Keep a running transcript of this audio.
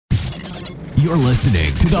You're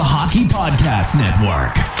listening to the Hockey Podcast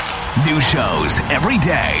Network. New shows every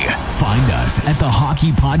day. Find us at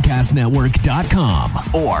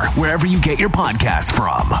thehockeypodcastnetwork.com or wherever you get your podcasts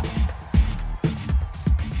from.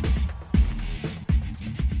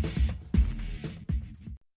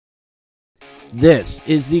 This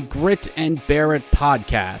is the Grit and Bear It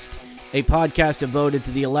podcast, a podcast devoted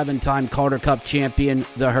to the 11-time Calder Cup champion,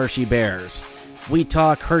 the Hershey Bears. We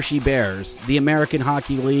talk Hershey Bears, the American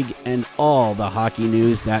Hockey League, and all the hockey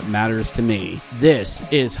news that matters to me. This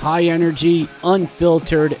is high energy,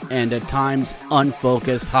 unfiltered, and at times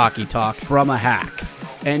unfocused hockey talk from a hack.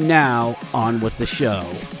 And now, on with the show.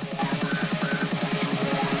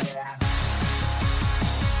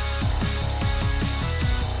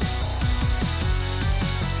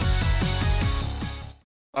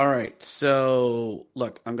 All right, so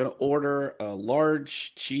look, I'm going to order a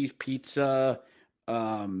large cheese pizza,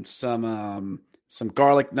 some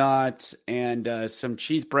garlic knots, and some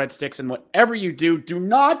cheese breadsticks. And whatever you do, do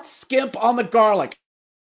not skimp on the garlic.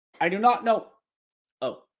 I do not know.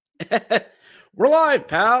 Oh, we're live,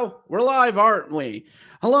 pal. We're live, aren't we?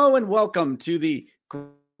 Hello and welcome to the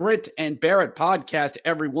Grit and Bear It podcast,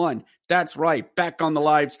 everyone. That's right, back on the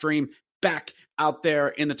live stream, back out there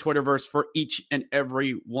in the Twitterverse for each and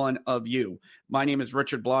every one of you. My name is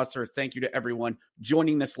Richard Blosser. Thank you to everyone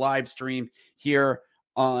joining this live stream here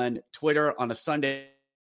on Twitter on a Sunday.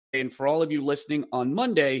 And for all of you listening on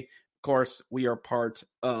Monday, of course, we are part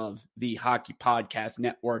of the Hockey Podcast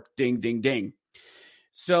Network. Ding, ding, ding.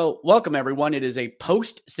 So welcome, everyone. It is a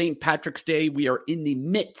post-St. Patrick's Day. We are in the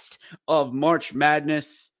midst of March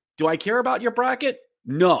Madness. Do I care about your bracket?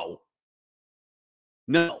 No.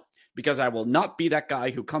 Because I will not be that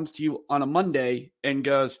guy who comes to you on a Monday and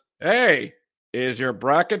goes, hey, is your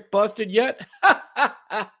bracket busted yet?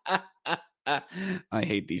 I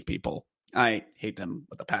hate these people. I hate them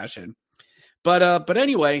with a passion. But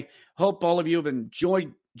anyway, hope all of you have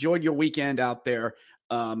enjoyed your weekend out there,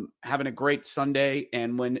 having a great Sunday.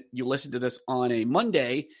 And when you listen to this on a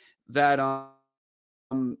Monday, that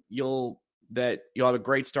you'll have a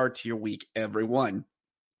great start to your week, everyone.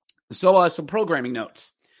 So some programming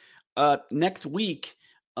notes. Next week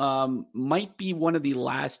might be one of the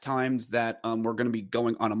last times that we're going to be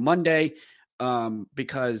going on a Monday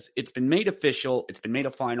because it's been made official. It's been made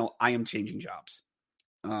a final. I am changing jobs.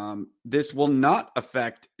 This will not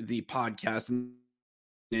affect the podcast in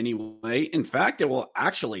any way. In fact, it will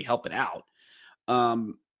actually help it out.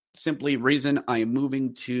 Simply reason I am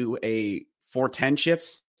moving to a 410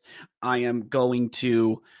 shifts. I am going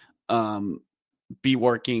to be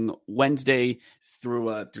working Wednesday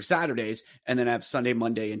through Saturdays, and then have Sunday,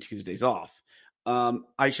 Monday, and Tuesdays off.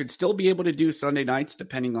 I should still be able to do Sunday nights,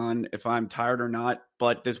 depending on if I'm tired or not,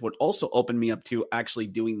 but this would also open me up to actually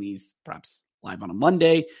doing these perhaps live on a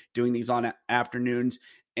Monday, doing these on afternoons,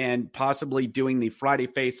 and possibly doing the Friday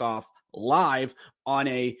face-off live on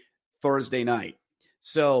a Thursday night.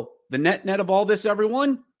 So the net of all this,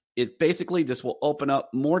 everyone, is basically this will open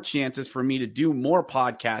up more chances for me to do more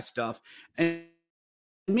podcast stuff and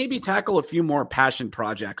maybe tackle a few more passion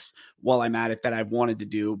projects while I'm at it that I've wanted to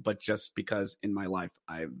do, but just because in my life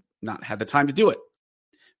I've not had the time to do it.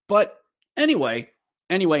 But anyway,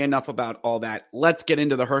 enough about all that. Let's get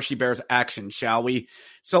into the Hershey Bears action, shall we?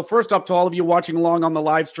 So first off, to all of you watching along on the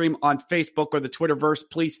live stream on Facebook or the Twitterverse,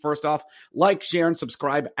 please first off, like, share, and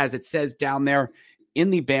subscribe as it says down there in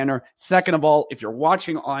the banner. Second of all, if you're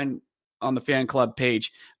watching on the fan club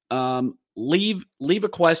page, leave a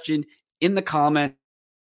question in the comments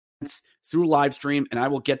through live stream, and I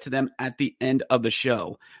will get to them at the end of the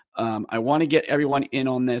show. I want to get everyone in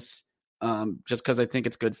on this just because I think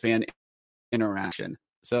it's good fan interaction.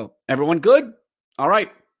 So everyone good? All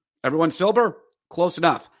right. Everyone sober? Close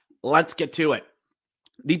enough. Let's get to it.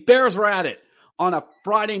 The Bears were at it on a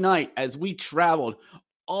Friday night as we traveled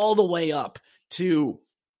all the way up to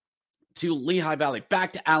Lehigh Valley,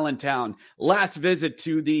 back to Allentown. Last visit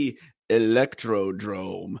to the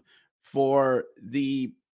Electrodrome for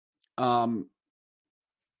the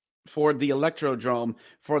Electrodrome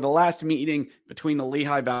for the last meeting between the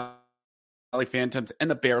Lehigh Valley Phantoms and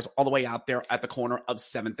the Bears, all the way out there at the corner of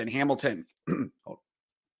 7th and Hamilton.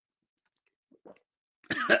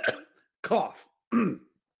 Cough.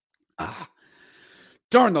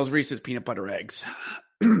 Darn those Reese's peanut butter eggs.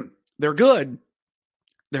 They're good,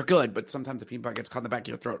 but sometimes the peanut butter gets caught in the back of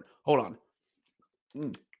your throat. Hold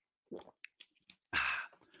on.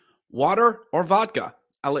 Water or vodka?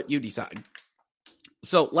 I'll let you decide.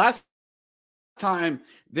 So last time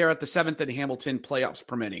they're at the 7th and Hamilton, playoffs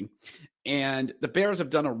permitting, and the Bears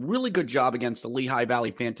have done a really good job against the Lehigh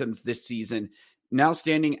Valley Phantoms this season, now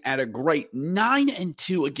standing at a great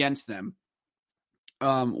 9-2 against them.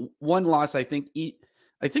 One loss, I think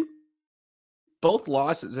both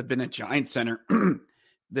losses have been at Giant Center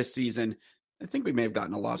this season. I think we may have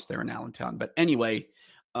gotten a loss there in Allentown. But anyway,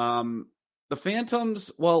 the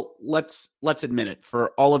Phantoms, well, let's admit it, for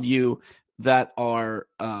all of you that are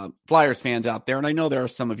Flyers fans out there, and I know there are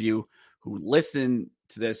some of you who listen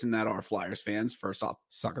to this and that are Flyers fans. First off,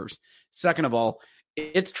 suckers. Second of all,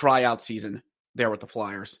 it's tryout season there with the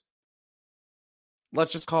Flyers.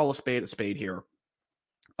 Let's just call a spade here.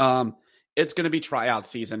 It's going to be tryout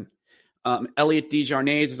season. Elliot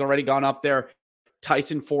Desjardins has already gone up there.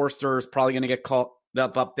 Tyson Forster is probably going to get called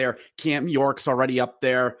up there. Cam York's already up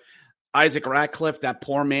there. Isaac Ratcliffe, that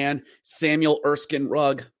poor man. Samuel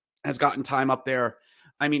Erskine-Rugg has gotten time up there.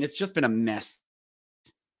 I mean, it's just been a mess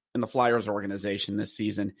in the Flyers organization this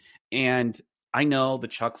season. And I know the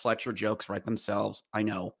Chuck Fletcher jokes write themselves. I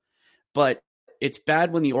know. But it's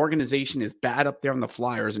bad when the organization is bad up there on the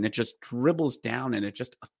Flyers and it just dribbles down and it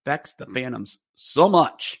just affects the Phantoms so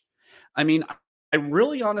much. I mean, I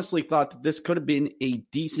really honestly thought that this could have been a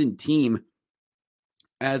decent team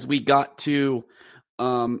as we got to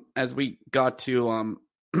the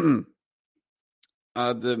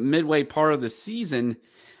midway part of the season,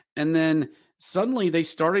 and then suddenly they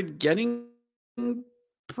started getting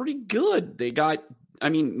pretty good. They're in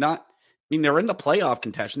the playoff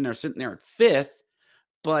contention. They're sitting there at 5th,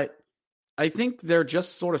 but I think they're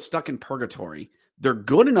just sort of stuck in purgatory. They're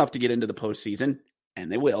good enough to get into the postseason,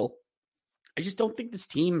 and they will. I just don't think this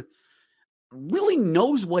team really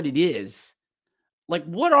knows what it is. Like,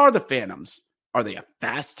 what are the Phantoms? Are they a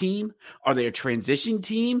fast team? Are they a transition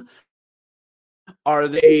team? Are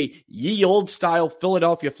they ye old style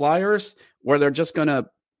Philadelphia Flyers where they're just going to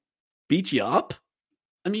beat you up?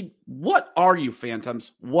 I mean, what are you,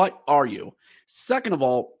 Phantoms? What are you? Second of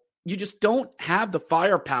all, you just don't have the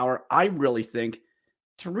firepower, I really think,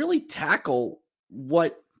 to really tackle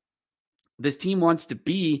what this team wants to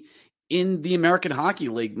be in the American Hockey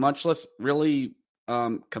League, much less really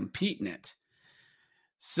compete in it.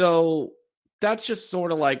 So that's just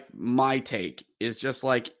sort of like my take, is just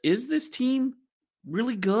like, is this team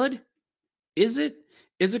really good? Is it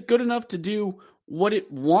good enough to do what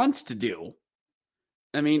it wants to do?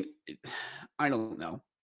 I mean, I don't know.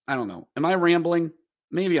 Am I rambling?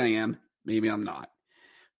 Maybe I am. Maybe I'm not.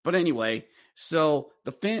 But anyway, so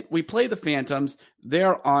we play the Phantoms.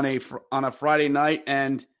 They're on a Friday night,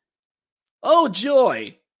 and oh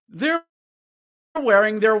joy, they're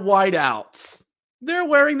wearing their whiteouts. They're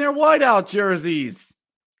wearing their whiteout jerseys.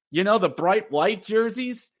 You know, the bright white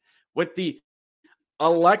jerseys with the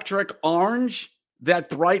electric orange, that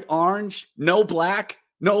bright orange, no black,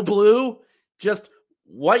 no blue, just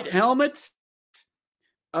white helmets,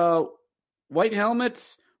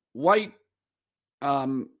 white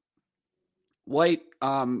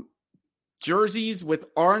jerseys with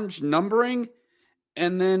orange numbering,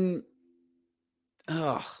 and then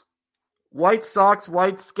white socks,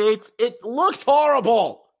 white skates. It looks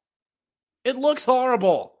horrible.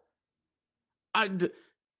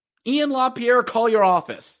 Ian LaPierre, call your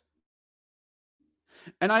office.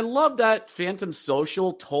 And I love that Phantom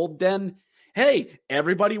Social told them, hey,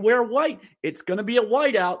 everybody wear white. It's going to be a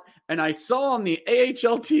whiteout. And I saw on the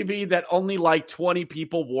AHL TV that only like 20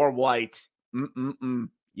 people wore white.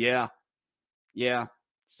 Yeah.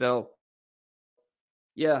 So,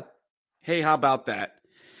 yeah. Hey, how about that?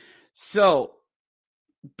 So,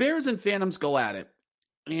 Bears and Phantoms go at it.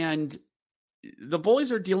 And the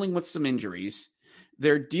boys are dealing with some injuries.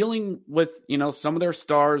 They're dealing with, some of their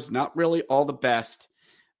stars, not really all the best.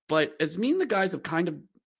 But as me and the guys have kind of,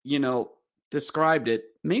 described it,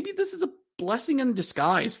 maybe this is a blessing in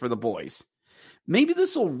disguise for the boys. Maybe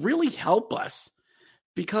this will really help us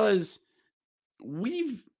because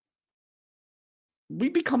we've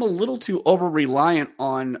become a little too over-reliant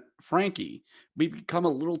on Frankie. We've become a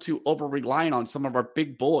little too over-reliant on some of our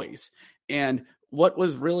big boys. And what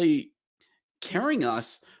was really carrying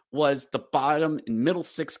us was the bottom and middle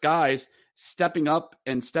 6 guys stepping up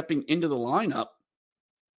and stepping into the lineup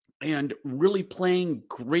and really playing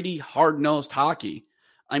gritty, hard-nosed hockey.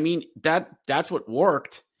 I mean, that's what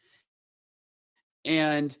worked.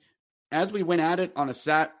 And as we went at it on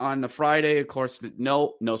the Friday, of course,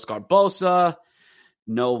 no Scarbosa,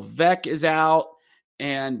 no Vec is out.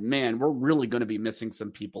 And man, we're really going to be missing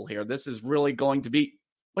some people here. This is really going to be,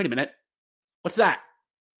 wait a minute. What's that?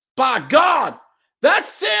 By God,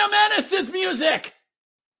 that's Sam Ennis's music.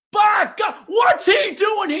 By God, what's he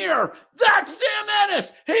doing here? That's Sam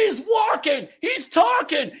Ennis. He's walking, he's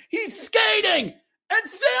talking, he's skating, and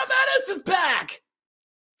Sam Ennis is back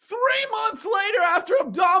 3 months later after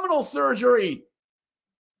abdominal surgery.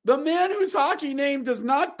 The man whose hockey name does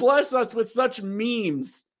not bless us with such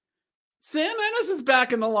memes. Sam Ennis is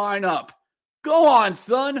back in the lineup. Go on,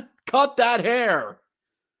 son. Cut that hair.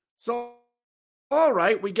 So, all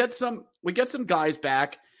right, we get some guys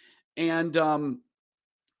back. And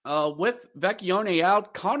with Vecchione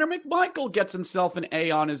out, Connor McMichael gets himself an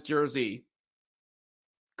A on his jersey.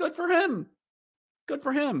 Good for him. Good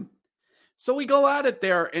for him. So we go at it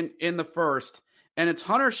there in the first, and it's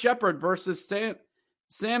Hunter Shepard versus Sam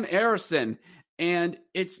Arison, and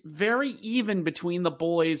it's very even between the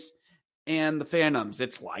boys and the Phantoms.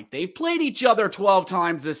 It's like they've played each other 12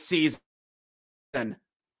 times this season,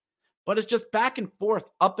 but it's just back and forth,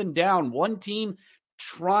 up and down. One team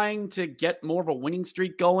trying to get more of a winning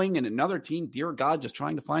streak going, and another team, dear God, just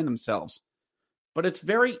trying to find themselves. But it's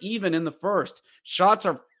very even in the first. Shots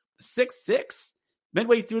are 6-6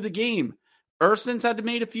 midway through the game. Urson's had to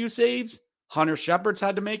make a few saves. Hunter Shepard's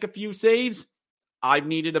had to make a few saves. I've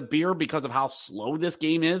needed a beer because of how slow this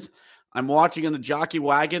game is. I'm watching in the jockey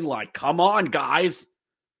wagon like, come on, guys.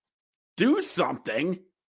 Do something,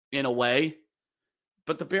 in a way.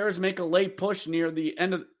 But the Bears make a late push near the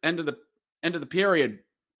end of the period.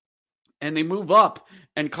 And they move up.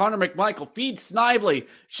 And Connor McMichael feeds Snively.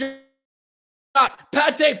 Shot.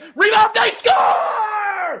 Pad save. Rebound. They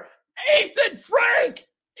score!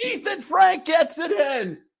 Ethan Frank gets it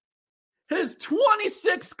in. His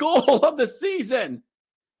 26th goal of the season.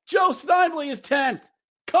 Joe Snively is 10th.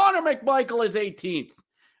 Connor McMichael is 18th.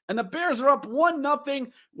 And the Bears are up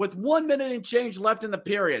 1-0 with 1 minute and change left in the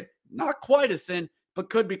period. Not quite as in, but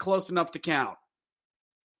could be close enough to count.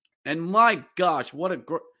 And my gosh, what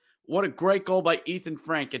a great goal by Ethan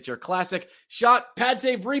Frank. It's your classic shot, pad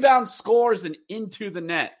save, rebound, scores, and into the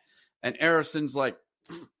net. And Arison's like,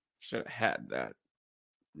 should have had that.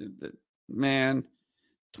 Man,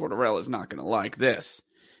 Tortorella's not going to like this.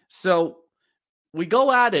 So we go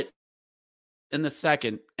at it in the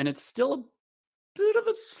second, and it's still a bit of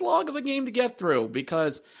a slog of a game to get through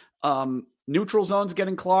because neutral zone's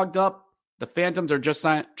getting clogged up. The Phantoms are just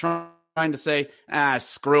trying to say,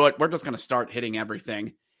 screw it. We're just going to start hitting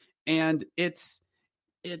everything. And it's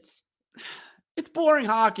boring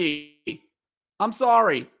hockey. I'm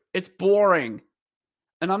sorry. It's boring.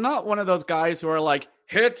 And I'm not one of those guys who are like,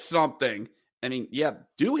 hit something. I mean, yeah,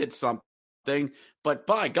 do hit something. But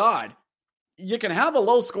by God, you can have a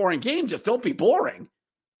low-scoring game. Just don't be boring.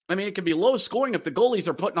 I mean, it can be low-scoring if the goalies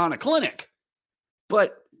are putting on a clinic.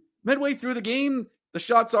 But midway through the game, the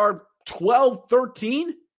shots are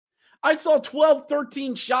 12-13. I saw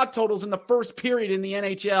 12-13 shot totals in the first period in the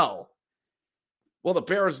NHL. Well, the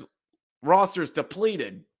Bears roster's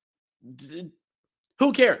depleted.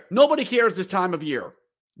 Who cares? Nobody cares this time of year.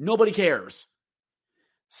 Nobody cares.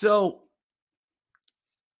 So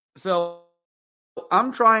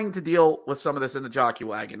I'm trying to deal with some of this in the jockey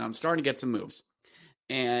wagon. I'm starting to get some moves.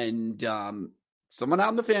 And someone out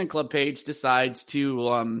on the fan club page decides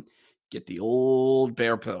to get the old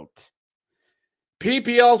bear poked.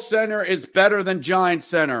 PPL Center is better than Giant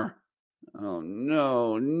Center. Oh,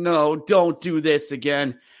 no, don't do this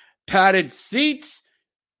again. Padded seats.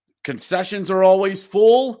 Concessions are always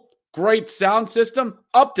full. Great sound system.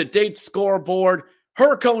 Up-to-date scoreboard.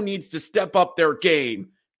 Herco needs to step up their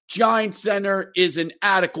game. Giant Center is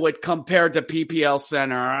inadequate compared to PPL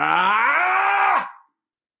Center.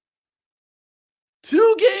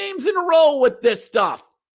 2 games in a row with this stuff.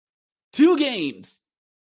 2 games.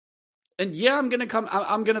 And yeah, I'm going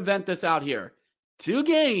to vent this out here. 2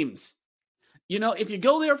 games. You know, if you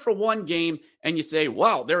go there for 1 game and you say,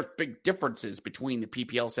 wow, there's big differences between the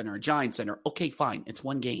PPL Center and Giant Center. Okay, fine. It's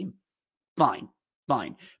 1 game. Fine.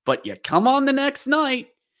 But you come on the next night,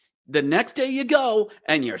 the next day you go,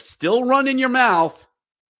 and you're still running your mouth.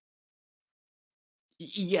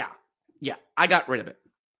 Yeah, I got rid of it.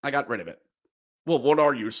 Well, what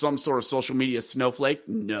are you, some sort of social media snowflake?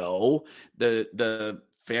 No, the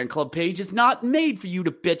fan club page is not made for you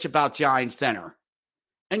to bitch about Giant Center.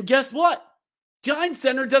 And guess what? Giant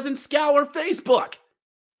Center doesn't scour Facebook.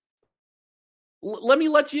 Let me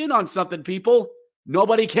let you in on something, people.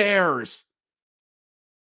 Nobody cares.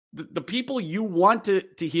 The people you want to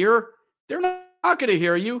hear, they're not going to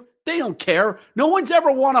hear you. They don't care. No one's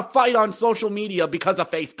ever won a fight on social media because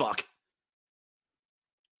of Facebook.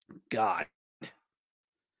 God.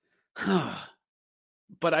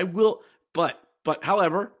 But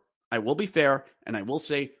however, I will be fair and I will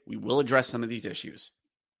say we will address some of these issues.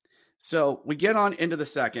 So we get on into the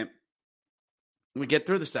second. We get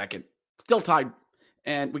through the second. Still tied.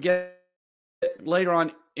 And we get later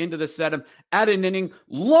on into the seventh. At an inning.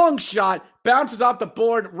 Long shot. Bounces off the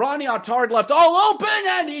board. Ronnie Attard left all open.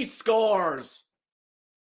 And he scores.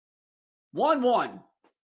 1-1.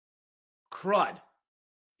 crud.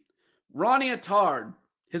 Ronnie Attard,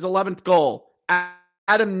 his 11th goal.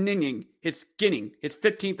 Adam Ningning, his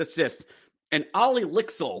 15th assist. And Ollie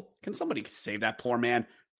Lixel, can somebody save that poor man?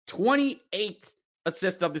 28th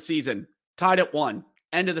assist of the season. Tied at 1.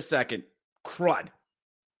 End of the second. Crud.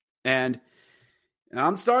 And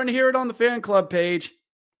I'm starting to hear it on the fan club page.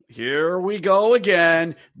 Here we go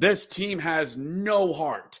again. This team has no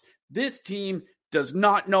heart. This team does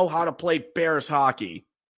not know how to play Bears hockey.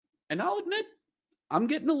 And I'll admit, I'm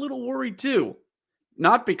getting a little worried too.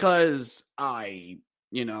 Not because I'm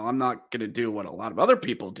not going to do what a lot of other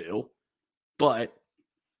people do, but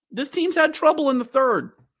this team's had trouble in the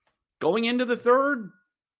third. Going into the third,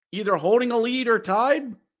 either holding a lead or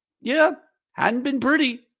tied, hadn't been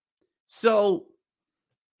pretty. So,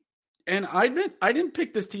 and I didn't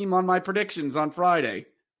pick this team on my predictions on Friday.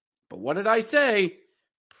 But what did I say?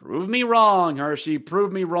 Prove me wrong, Hershey.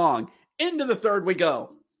 Prove me wrong. Into the third we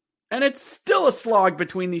go. And it's still a slog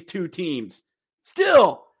between these two teams.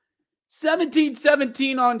 Still.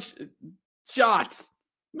 17-17 on shots.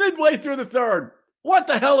 Midway through the third. What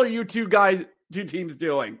the hell are you two teams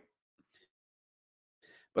doing?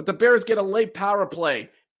 But the Bears get a late power play.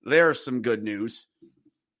 There's some good news.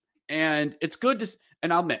 And it's good to,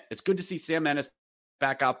 and I'll admit, it's good to see Sam Ennis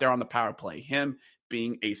back out there on the power play. Him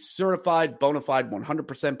being a certified, bona fide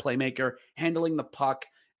 100% playmaker, handling the puck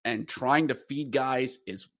and trying to feed guys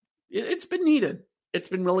it's been needed. It's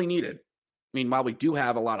been really needed. I mean, while we do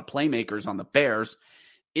have a lot of playmakers on the Bears,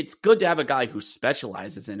 it's good to have a guy who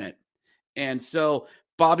specializes in it. And so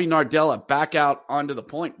Bobby Nardella back out onto the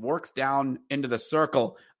point, works down into the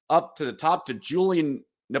circle, up to the top to Julian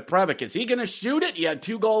Naprevic. Is he going to shoot it? He had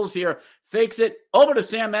 2 goals here. Fakes it over to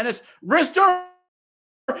Sam Ennis. Wrister.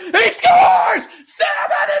 He scores! Sam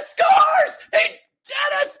Ennis scores!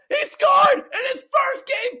 He scored in his first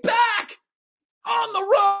game back on the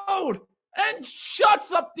road and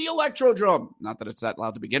shuts up the Electrodrome. Not that it's that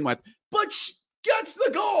loud to begin with, but gets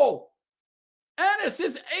the goal. Ennis,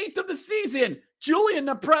 his 8th of the season. Julian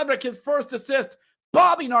Naprevic, his first assist.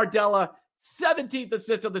 Bobby Nardella, 17th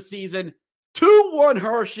assist of the season. 2-1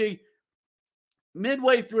 Hershey.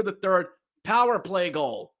 Midway through the third, power play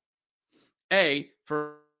goal. Good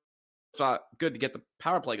to get the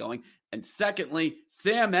power play going. And secondly,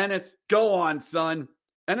 Sam Ennis, go on, son.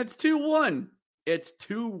 And it's 2-1. It's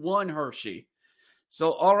 2-1 Hershey.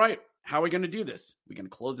 So, all right, how are we going to do this? We're going to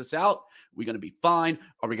close this out. We're going to be fine.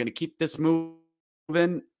 Are we going to keep this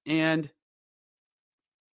moving? And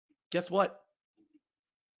guess what?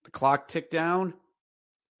 The clock ticked down.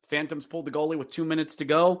 Phantoms pulled the goalie with 2 minutes to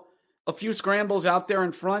go. A few scrambles out there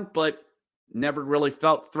in front, but never really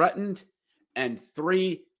felt threatened. And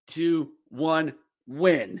 3-2-1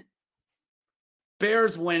 win.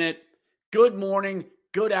 Bears win it. Good morning,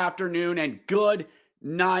 good afternoon, and good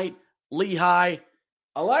night, Lehigh.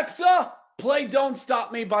 Alexa, play Don't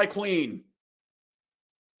Stop Me by Queen.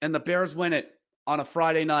 And the Bears win it on a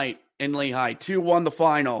Friday night in Lehigh. 2-1 the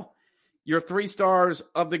final. Your 3 stars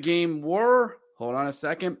of the game were, hold on a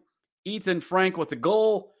second, Ethan Frank with the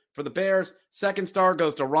goal for the Bears. Second star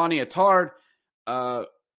goes to Ronnie Attard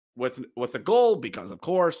with a goal because, of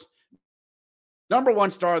course. Number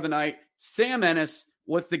 1 star of the night, Sam Ennis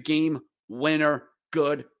with the game winner.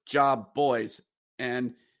 Good job, boys.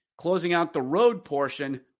 And closing out the road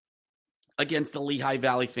portion against the Lehigh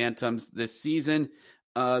Valley Phantoms this season,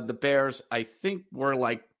 the Bears, I think, were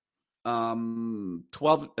like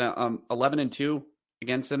 11-2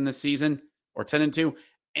 against them this season, or 10-2.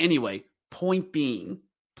 Anyway, point being,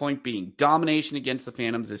 domination against the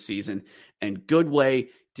Phantoms this season, and good way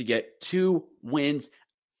to get 2 wins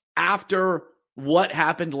after what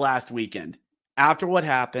happened last weekend. After what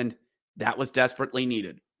happened, that was desperately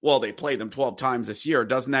needed. Well, they played them 12 times this year.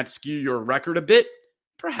 Doesn't that skew your record a bit?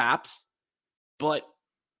 Perhaps. But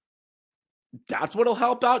that's what'll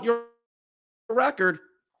help out your record.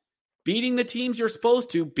 Beating the teams you're supposed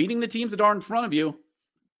to, beating the teams that are in front of you.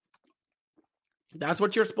 That's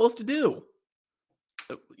what you're supposed to do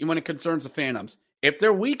when it concerns the Phantoms. If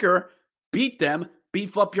they're weaker, beat them,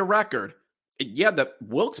 beef up your record. Yeah, the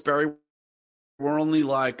Wilkes-Barre were only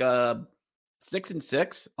like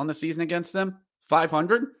 6-6 on the season against them.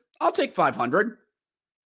 500. I'll take 500.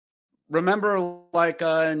 Remember, like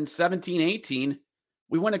in 17-18,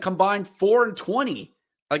 we went a combined 4-20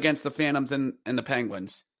 against the Phantoms and the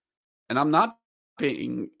Penguins. And I'm not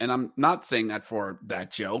saying that for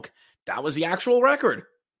that joke. That was the actual record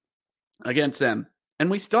against them.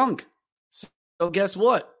 And we stunk. So guess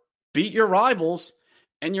what? Beat your rivals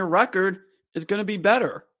and your record is going to be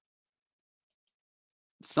better.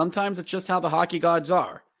 Sometimes it's just how the hockey gods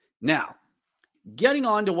are. Now, getting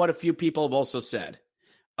on to what a few people have also said.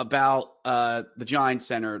 about the Giants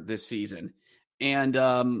Center this season. And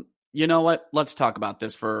you know what? Let's talk about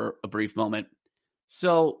this for a brief moment.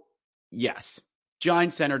 So, yes,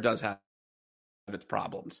 Giants Center does have its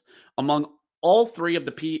problems. Among all three of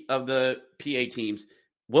the PA teams,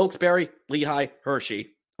 Wilkes-Barre, Lehigh,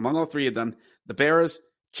 Hershey, among all three of them, the Bears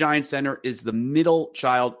Giants Center is the middle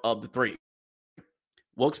child of the three.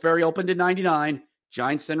 Wilkes-Barre opened in 99,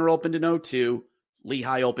 Giants Center opened in 02,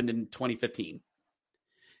 Lehigh opened in 2015.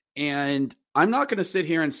 And I'm not going to sit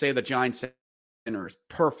here and say the Giants Center is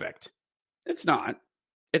perfect. It's not.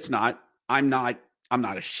 I'm not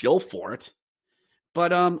a shill for it.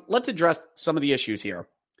 But let's address some of the issues here.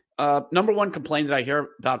 Number one complaint that I hear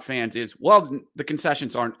about fans is, well, the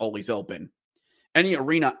concessions aren't always open. Any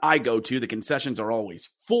arena I go to, the concessions are always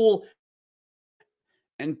full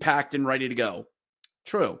and packed and ready to go.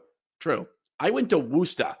 True. I went to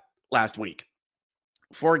Worcester last week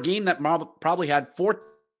for a game that probably had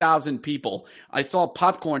 4,000 people. I saw a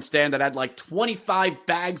popcorn stand that had like 25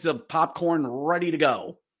 bags of popcorn ready to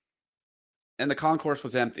go. And the concourse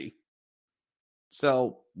was empty.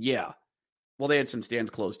 So, yeah. Well, they had some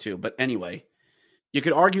stands closed too. But anyway, you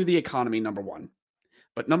could argue the economy, number one.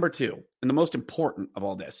 But number two, and the most important of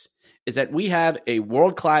all this, is that we have a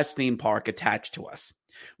world-class theme park attached to us.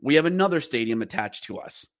 We have another stadium attached to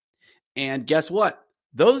us. And guess what?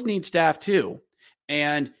 Those need staff too.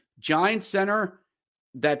 And Giants Center,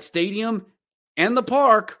 that stadium, and the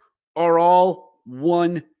park are all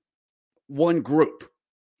one group.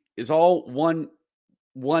 Is all one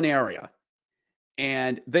area.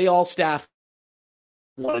 And they all staff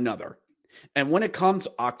one another. And when it comes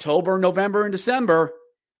October, November, and December,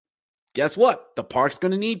 guess what? The park's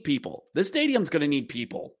going to need people. The stadium's going to need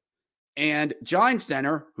people. And Giants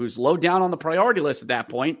Center, who's low down on the priority list at that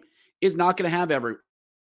point, is not going to have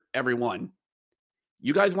everyone.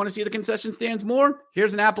 You guys want to see the concession stands more?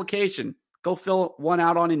 Here's an application. Go fill one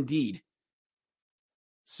out on Indeed.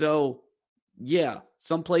 So, yeah,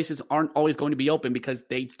 some places aren't always going to be open because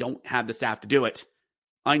they don't have the staff to do it.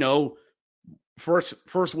 I know. First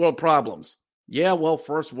world problems. Yeah, well,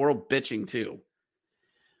 first world bitching too.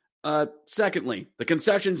 Secondly, the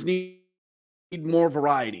concessions need more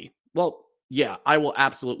variety. Well, yeah, I will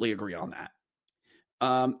absolutely agree on that.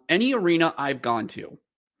 Any arena I've gone to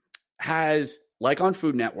has, like on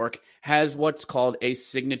Food Network, has what's called a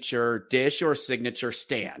signature dish or signature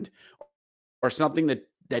stand or something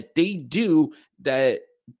that they do that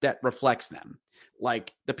reflects them.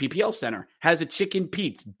 Like the PPL Center has a chicken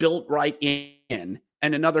Pete's built right in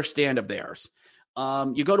and another stand of theirs.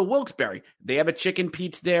 You go to Wilkes-Barre, they have a chicken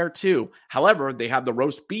Pete's there too. However, they have the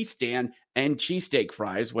roast beef stand and cheesesteak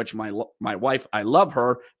fries, which my wife, I love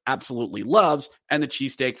her, absolutely loves, and the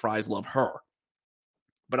cheesesteak fries love her.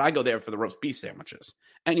 But I go there for the roast beef sandwiches.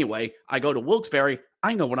 Anyway, I go to Wilkes-Barre,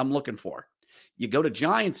 I know what I'm looking for. You go to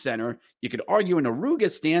Giants Center, you could argue an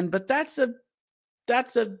Aruga stand, but that's a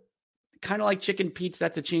kind of like Chicken Pete's,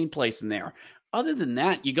 that's a chain place in there. Other than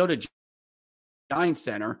that, you go to Giants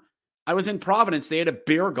Center. I was in Providence. They had a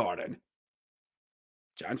beer garden.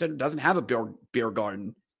 Giants Center doesn't have a beer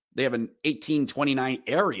garden. They have an 1829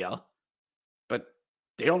 area, but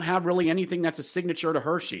they don't have really anything that's a signature to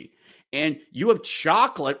Hershey. And you have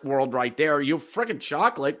Chocolate World right there. You have freaking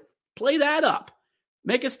chocolate. Play that up.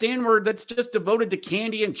 Make a stand where that's just devoted to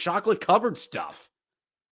candy and chocolate-covered stuff.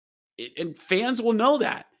 And fans will know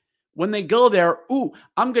that. When they go there,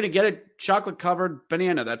 I'm going to get a chocolate-covered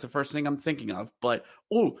banana. That's the first thing I'm thinking of. But,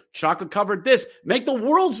 chocolate-covered this. Make the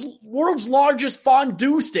world's largest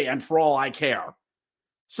fondue stand for all I care.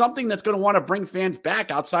 Something that's going to want to bring fans back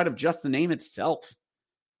outside of just the name itself.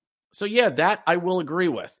 So, yeah, that I will agree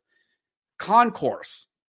with. Concourse.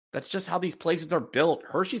 That's just how these places are built.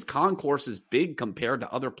 Hershey's concourse is big compared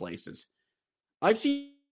to other places. I've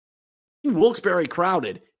seen Wilkes-Barre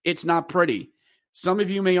crowded. It's not pretty. Some of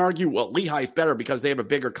you may argue, well, Lehigh's better because they have a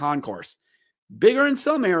bigger concourse. Bigger in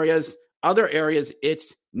some areas, other areas,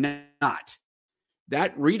 it's not.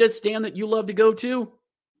 That Rita's stand that you love to go to,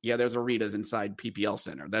 yeah, there's a Rita's inside PPL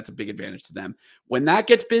Center. That's a big advantage to them. When that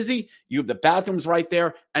gets busy, you have the bathrooms right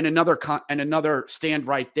there and another stand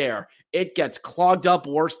right there. It gets clogged up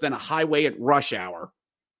worse than a highway at rush hour.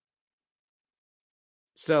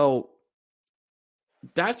 So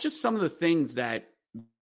that's just some of the things that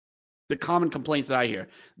the common complaints that I hear.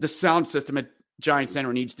 The sound system at Giants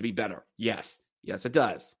Center needs to be better. Yes, it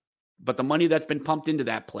does. But the money that's been pumped into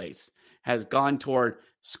that place has gone toward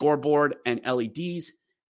scoreboard and LEDs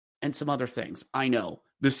and some other things. I know.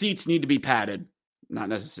 The seats need to be padded. Not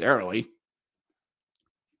necessarily.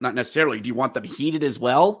 Do you want them heated as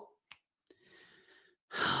well?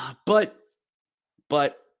 But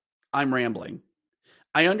I'm rambling.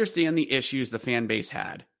 I understand the issues the fan base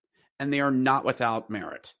had, and they are not without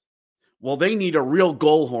merit. Well, they need a real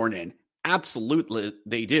goal horn in. Absolutely,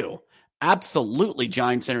 they do. Absolutely,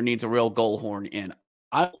 Giant Center needs a real goal horn in.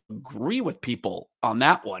 I agree with people on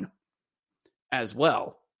that one as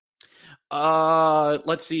well.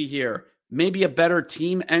 Let's see here. Maybe a better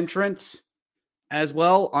team entrance as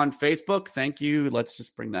well on Facebook. Thank you. Let's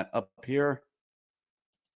just bring that up here.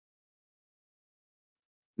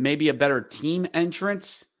 Maybe a better team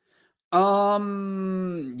entrance. You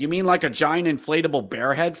mean like a giant inflatable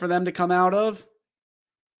bear head for them to come out of?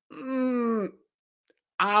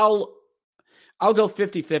 I'll go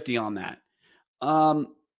 50-50 on that.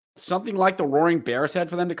 Something like the Roaring Bear's head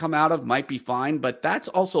for them to come out of might be fine, but that's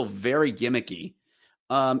also very gimmicky.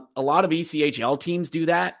 A lot of ECHL teams do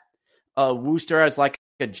that. Worcester has like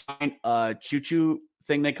a giant choo-choo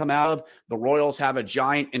thing they come out of. The Royals have a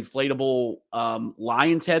giant inflatable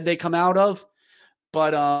lion's head they come out of.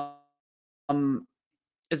 But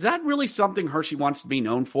is that really something Hershey wants to be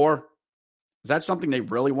known for? Is that something they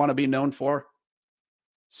really want to be known for?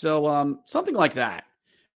 So something like that.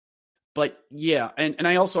 But yeah, and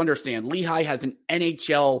I also understand Lehigh has an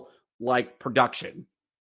NHL-like production.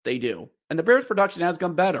 They do. And the Bears production has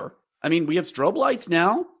gone better. I mean, we have strobe lights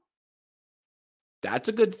now. That's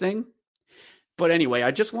a good thing. But anyway,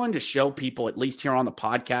 I just wanted to show people, at least here on the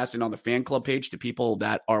podcast and on the fan club page, to people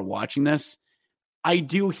that are watching this, I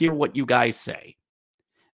do hear what you guys say.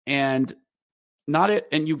 And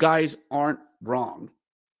you guys aren't wrong.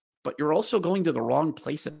 But you're also going to the wrong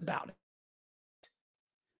place about it.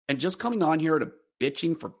 And just coming on here to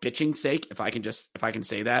bitching for bitching's sake, if I can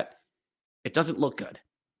say that, it doesn't look good.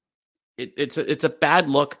 It's a bad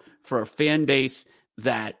look for a fan base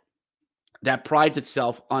that prides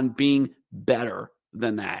itself on being better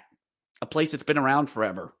than that. A place that's been around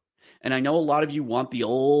forever. And I know a lot of you want the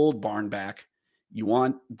old barn back. You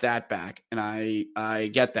want that back. And I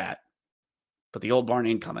get that. But the old barn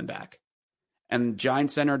ain't coming back. And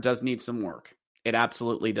Giant Center does need some work. It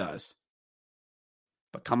absolutely does.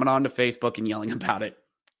 But coming on to Facebook and yelling about it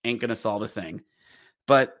ain't going to solve a thing.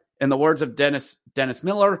 But in the words of Dennis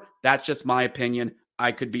Miller, that's just my opinion.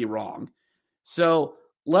 I could be wrong. So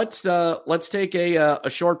let's take a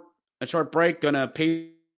short break. Gonna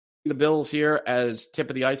pay the bills here, as Tip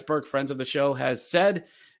of the Iceberg, friends of the show, has said,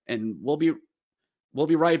 and we'll be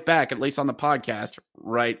right back, at least on the podcast,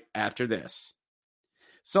 right after this.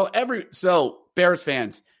 So Bears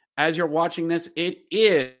fans, as you're watching this, it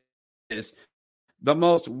is the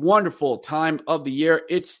most wonderful time of the year.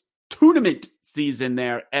 It's tournament season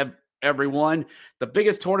there, everyone. The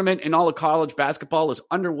biggest tournament in all of college basketball is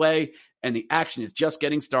underway, and the action is just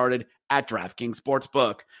getting started at DraftKings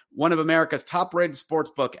Sportsbook, one of America's top-rated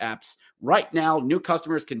sportsbook apps. Right now, new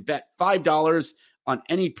customers can bet $5 on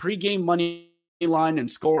any pregame money line and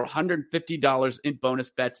score $150 in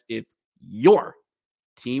bonus bets if your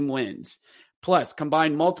team wins. Plus,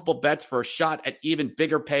 combine multiple bets for a shot at even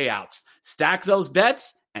bigger payouts. Stack those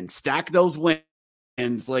bets and stack those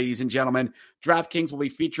wins, ladies and gentlemen. DraftKings will be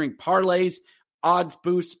featuring parlays, odds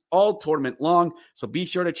boosts all tournament long. So be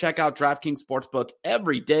sure to check out DraftKings Sportsbook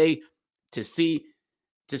every day to see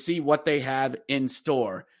what they have in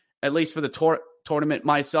store. At least for the tournament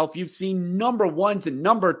myself, you've seen number ones and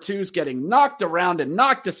number twos getting knocked around and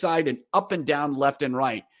knocked aside and up and down, left and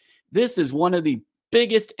right. This is one of the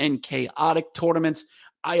biggest and chaotic tournaments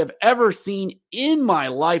I have ever seen in my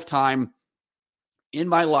lifetime.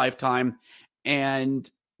 And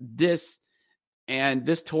this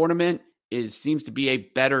tournament seems to be a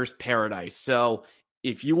bettor's paradise. So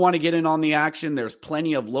if you want to get in on the action, there's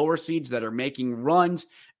plenty of lower seeds that are making runs,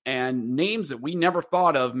 and names that we never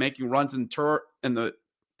thought of making runs in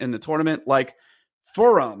the tournament, like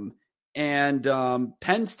Furham and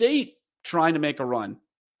Penn State trying to make a run.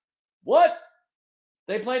 What?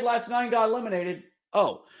 They played last night and got eliminated.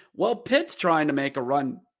 Oh, well, Pitt's trying to make a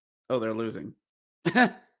run. Oh, they're losing.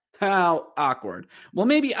 How awkward. Well,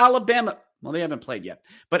 maybe Alabama. Well, they haven't played yet.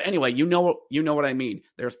 But anyway, you know what I mean.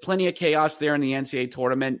 There's plenty of chaos there in the NCAA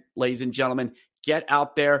tournament, ladies and gentlemen. Get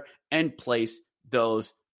out there and place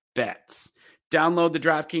those bets. Download the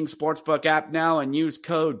DraftKings Sportsbook app now and use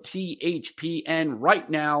code THPN right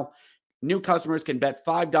now. New customers can bet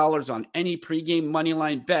 $5 on any pregame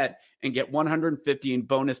moneyline bet and get $150 in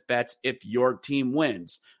bonus bets if your team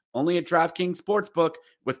wins. Only at DraftKings Sportsbook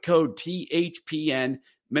with code THPN.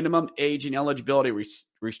 Minimum age and eligibility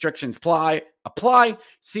restrictions apply.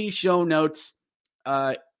 See show notes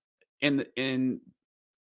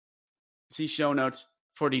see show notes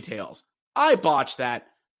for details. I botched that,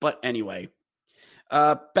 but anyway,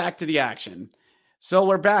 back to the action. So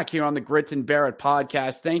we're back here on the Grits and Barrett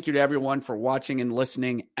podcast. Thank you to everyone for watching and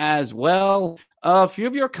listening as well. A few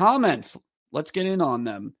of your comments, let's get in on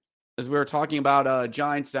them as we were talking about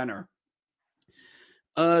Giant Center.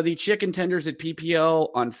 The chicken tenders at PPL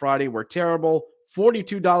on Friday were terrible.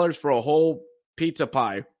 $42 for a whole pizza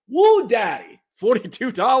pie. Woo, daddy.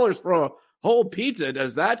 $42 for a whole pizza.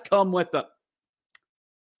 Does that come with the...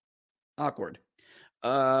 Awkward.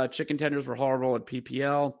 Chicken tenders were horrible at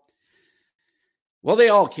PPL. Well, they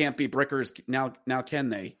all can't be brickers now, can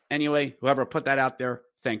they? Anyway, whoever put that out there,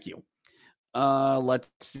 thank you. Let's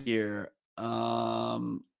see here.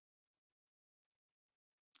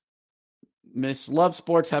 Miss Love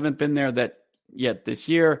Sports haven't been there yet this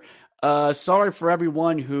year. Sorry for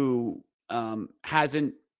everyone who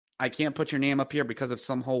hasn't. I can't put your name up here because of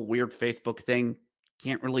some whole weird Facebook thing.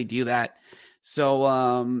 Can't really do that.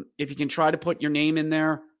 So if you can try to put your name in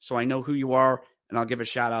there so I know who you are, and I'll give a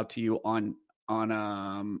shout out to you on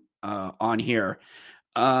here.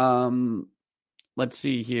 Let's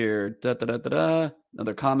see here.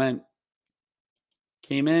 Another comment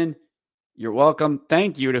came in. You're welcome.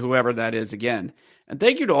 Thank you to whoever that is again. And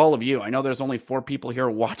thank you to all of you. I know there's only 4 people here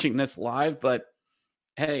watching this live, but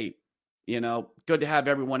hey, good to have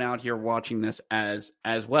everyone out here watching this as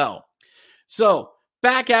well. So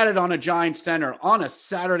back at it on a Giant Center on a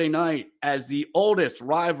Saturday night as the oldest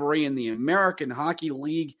rivalry in the American Hockey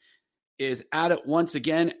League is at it once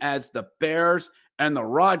again as the Bears and the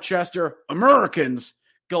Rochester Americans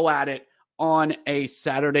go at it on a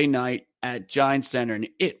Saturday night at Giant Center. And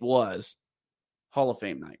it was Hall of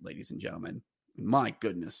Fame night, ladies and gentlemen. My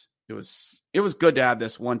goodness. It was good to have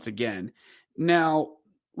this once again. Now,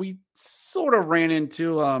 we sort of ran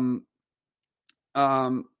into a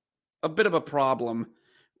bit of a problem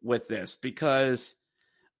with this because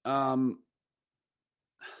all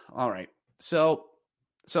right. So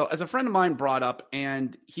as a friend of mine brought up,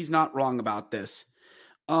 and he's not wrong about this,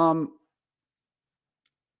 all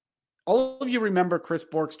of you remember Chris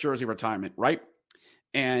Bork's jersey retirement, right?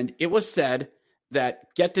 And it was said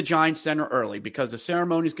that get to Giant Center early because the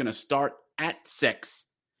ceremony is going to start at 6,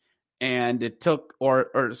 and it's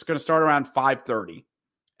going to start around 5:30.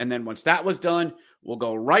 And then once that was done, we'll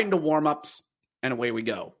go right into warm-ups, and away we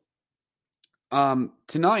go.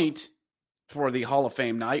 Tonight, for the Hall of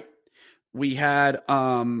Fame night, we had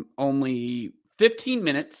only 15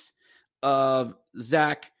 minutes of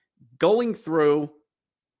Zach going through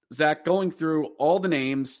all the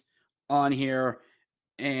names on here.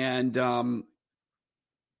 And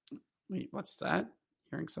wait, what's that?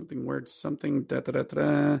 Hearing something weird, something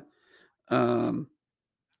Oh,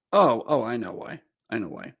 I know why.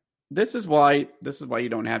 This is why you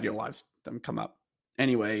don't have your live them come up.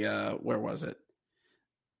 Anyway, where was it?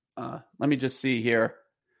 Let me just see here.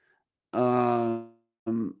 Get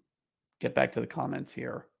back to the comments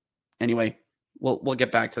here. Anyway, we'll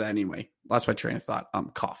get back to that anyway. Lost my train of thought.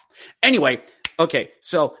 Cough. Anyway, okay.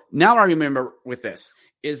 So now I remember with this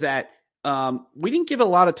is that we didn't give a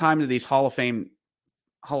lot of time to these Hall of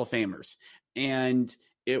Famers, and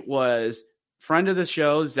it was friend of the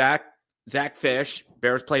show Zach Fish,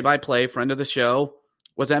 Bears play-by-play, friend of the show,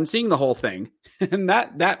 was emceeing the whole thing, and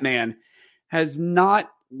that man has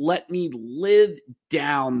not let me live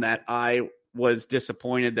down that I was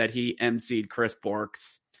disappointed that he emceed Chris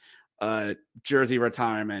Bork's jersey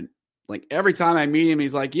retirement. Like every time I meet him,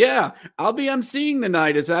 he's like, "Yeah, I'll be emceeing the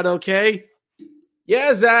night. Is that okay?"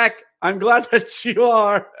 Yeah, Zach, I'm glad that you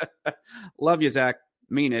are. Love you, Zach.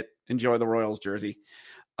 Mean it. Enjoy the Royals jersey.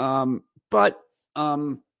 But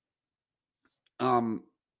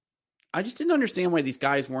I just didn't understand why these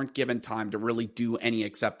guys weren't given time to really do any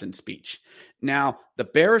acceptance speech. Now, the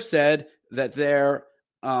Bears said that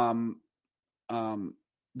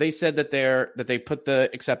they said that they put the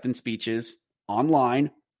acceptance speeches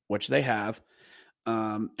online, which they have,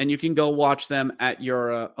 and you can go watch them at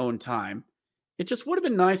your own time. It just would have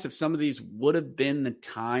been nice if some of these would have been the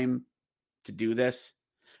time to do this.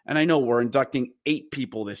 And I know we're inducting 8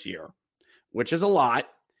 people this year, which is a lot,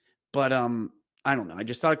 but I don't know. I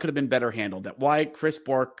just thought it could have been better handled. That why Chris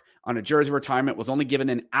Bork on a jersey retirement was only given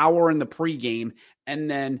an hour in the pregame, and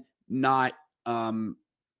then not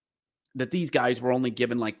that these guys were only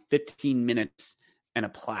given like 15 minutes and a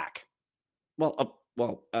plaque. A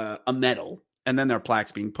medal, and then their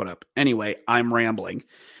plaques being put up. Anyway, I'm rambling.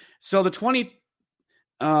 So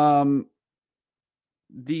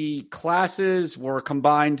the classes were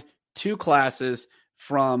combined 2 classes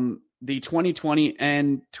from the 2020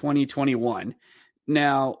 and 2021.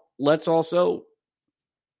 Now, let's also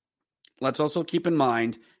keep in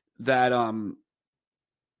mind that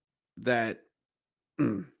that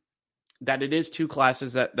it is 2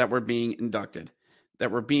 classes that were being inducted.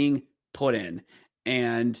 that were being put in.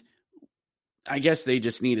 And I guess they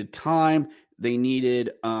just needed time. They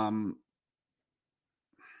needed, man.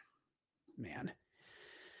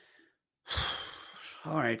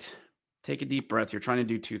 All right. Take a deep breath. You're trying to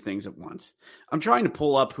do two things at once. I'm trying to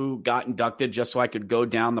pull up who got inducted just so I could go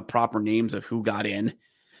down the proper names of who got in.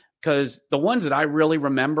 Because the ones that I really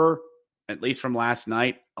remember, at least from last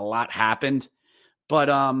night, a lot happened. But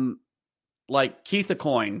like Keith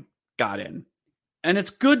Aucoin got in. And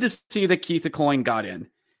it's good to see that Keith Aucoin got in.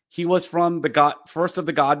 He was from the first of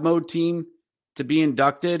the God Mode team to be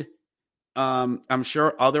inducted. I'm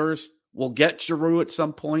sure others will get Giroux at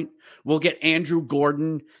some point. We'll get Andrew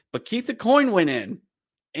Gordon. But Keith Aucoin went in.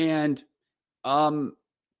 And I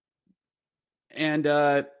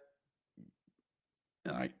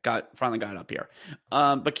finally got it up here.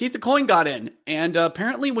 But Keith Aucoin got in. And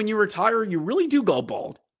apparently when you retire, you really do go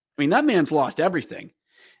bald. I mean, that man's lost everything.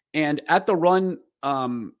 And at the run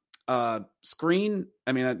screen,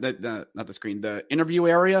 I mean, not the screen, the interview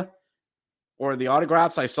area or the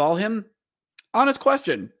autographs, I saw him. Honest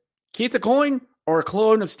question. Keith Aucoin or a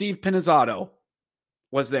clone of Steve Pinizzato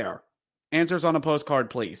was there? Answers on a postcard,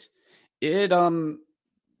 please. You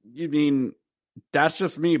mean, that's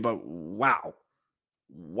just me, but wow.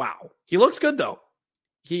 He looks good, though.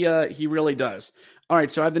 He really does. All right,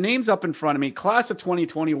 so I have the names up in front of me. Class of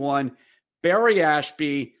 2021, Barry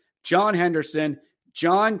Ashby, John Henderson,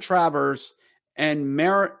 John Travers, and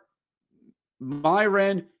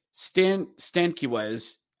Myron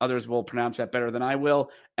Stankiewicz. Others will pronounce that better than I will.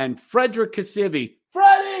 And Frederick Kasivi.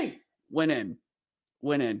 Freddie! Went in.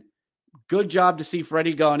 Good job to see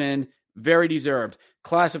Freddie gone in. Very deserved.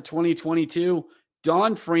 Class of 2022,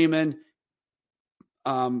 Don Freeman,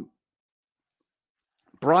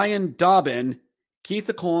 Brian Dobbin, Keith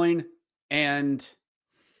Aucoin, and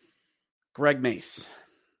Greg Mace.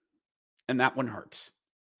 And that one hurts.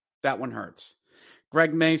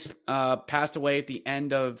 Greg Mace passed away at the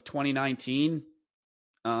end of 2019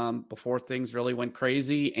 before things really went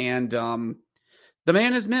crazy. And the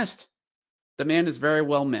man is missed. The man is very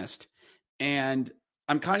well missed. And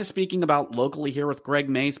I'm kind of speaking about locally here with Greg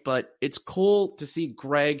Mace, but it's cool to see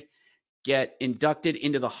Greg get inducted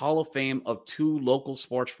into the Hall of Fame of two local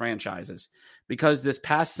sports franchises. Because this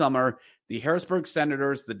past summer, the Harrisburg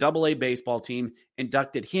Senators, the AA baseball team,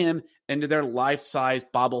 inducted him into their life-size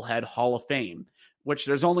bobblehead Hall of Fame, which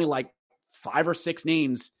there's only like 5 or 6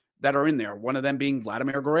 names that are in there, one of them being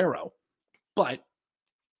Vladimir Guerrero. But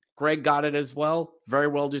Greg got it as well. Very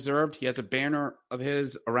well deserved. He has a banner of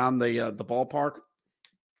his around the ballpark.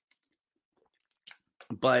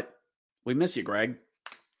 But we miss you, Greg.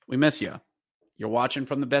 We miss you. You're watching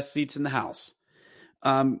from the best seats in the house.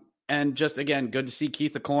 And just, again, good to see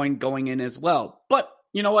Keith Aucoin going in as well. But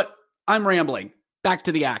you know what? I'm rambling. Back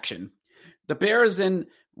to the action. The Bears and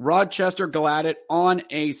Rochester go at it on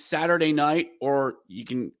a Saturday night, or you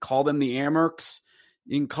can call them the Amerks.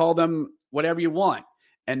 You can call them whatever you want.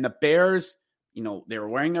 And the Bears, they were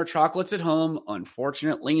wearing their chocolates at home,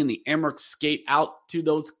 unfortunately, and the Amerks skate out to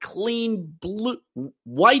those clean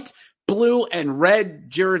white, blue, and red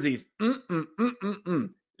jerseys.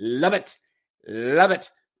 Love it.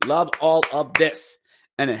 Love all of this.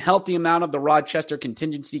 And a healthy amount of the Rochester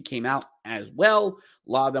contingency came out as well.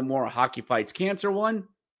 A lot of them wore a Hockey Fights Cancer one.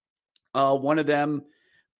 One of them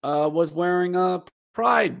was wearing a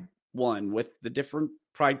Pride one with the different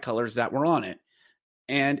Pride colors that were on it.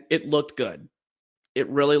 And it looked good. It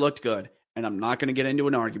really looked good. And I'm not going to get into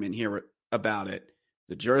an argument here about it.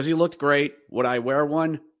 The jersey looked great. Would I wear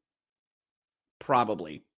one?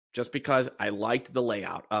 Probably. Just because I liked the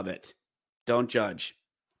layout of it. Don't judge.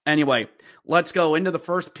 Anyway, let's go into the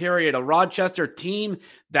first period. A Rochester team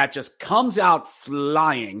that just comes out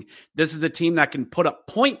flying. This is a team that can put up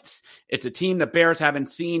points. It's a team that Bears haven't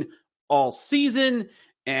seen all season.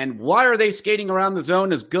 And why are they skating around the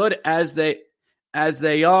zone as good as they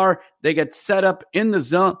are? They get set up in the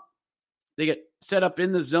zone.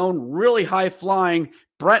 Really high flying.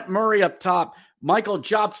 Brett Murray up top. Michael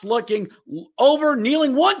Jopps looking over,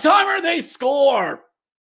 kneeling one-timer. They score.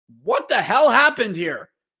 What the hell happened here?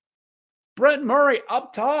 Brett Murray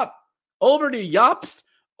up top, over to Jopps,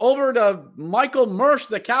 over to Michael Mersch,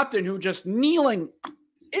 the captain, who just kneeling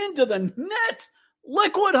into the net.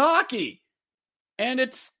 Liquid hockey. And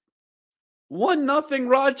it's 1-0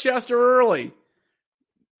 Rochester early.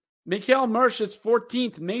 Mikhail Mersch is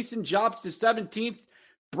 14th. Mason Jopps is 17th.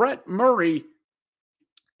 Brett Murray,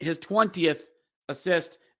 his 20th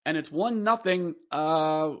assist. And it's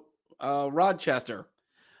 1-0 Rochester.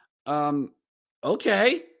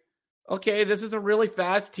 Okay, this is a really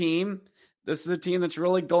fast team. This is a team that's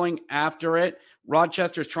really going after it.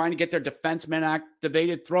 Rochester's trying to get their defenseman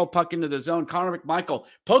activated, throw puck into the zone. Connor McMichael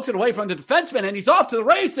pokes it away from the defenseman, and he's off to the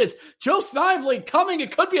races. Joe Snively coming.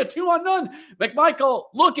 It could be a 2-on-1. McMichael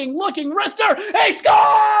looking, wrister. He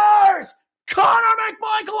scores! Connor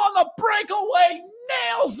McMichael on the breakaway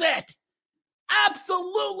nails it.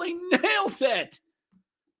 Absolutely nails it.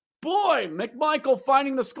 Boy, McMichael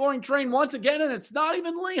finding the scoring train once again, and it's not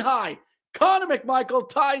even Lehigh. Connor McMichael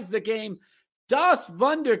ties the game. Das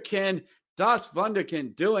Wunderkind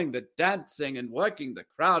doing the dancing and working the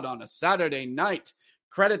crowd on a Saturday night.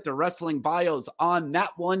 Credit to Wrestling Bios on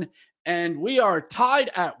that one. And we are tied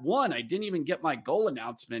at 1. I didn't even get my goal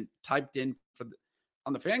announcement typed in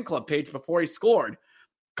on the fan club page before he scored.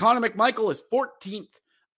 Connor McMichael is 14th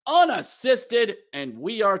unassisted, and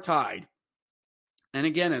we are tied. And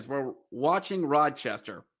again, as we're watching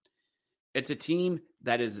Rochester, it's a team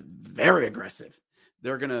that is very aggressive.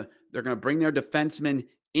 They're gonna bring their defensemen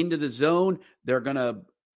into the zone. They're gonna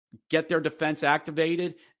get their defense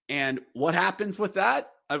activated. And what happens with that?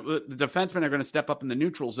 The defensemen are going to step up in the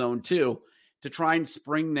neutral zone too to try and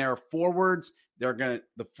spring their forwards. The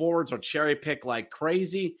forwards will cherry pick like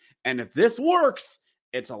crazy. And if this works,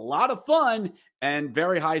 it's a lot of fun and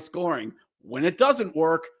very high scoring. When it doesn't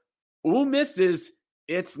work, who misses?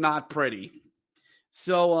 It's not pretty.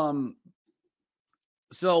 So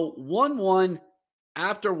 1-1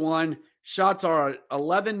 after 1. Shots are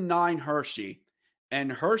 11-9 Hershey.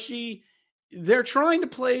 And Hershey, they're trying to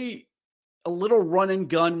play a little run and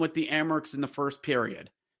gun with the Amherst in the first period.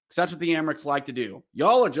 Because that's what the Amherst like to do.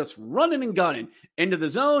 Y'all are just running and gunning. Into the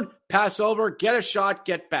zone, pass over, get a shot,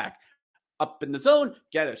 get back. Up in the zone,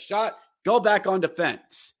 get a shot, go back on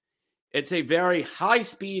defense. It's a very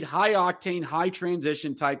high-speed, high-octane,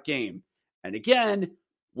 high-transition type game. And again,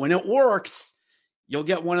 when it works, you'll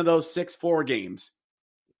get one of those 6-4 games.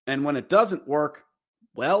 And when it doesn't work,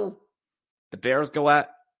 well, the Bears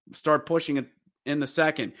start pushing it in the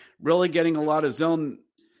second, really getting a lot of zone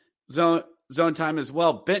time as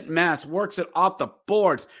well. Benton Mass works it off the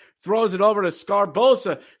boards, throws it over to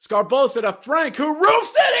Scarbosa. Scarbosa to Frank, who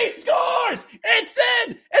roofs it. He scores. It's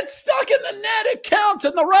in. It's stuck in the net. It counts,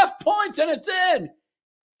 and the ref points, and it's in.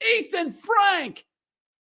 Ethan Frank,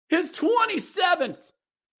 his 27th,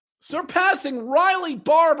 surpassing Riley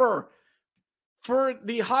Barber for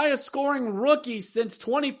the highest scoring rookie since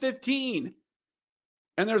 2015.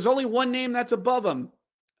 And there's only one name that's above him.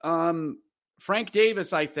 Frank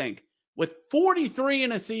Davis, I think, with 43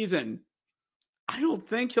 in a season. I don't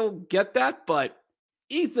think he'll get that, but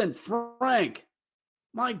Ethan Frank,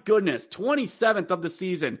 my goodness, 27th of the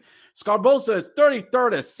season. Scarbosa is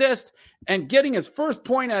 33rd assist and getting his first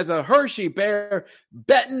point as a Hershey Bear.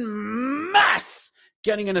 Benton Mass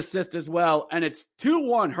getting an assist as well. And it's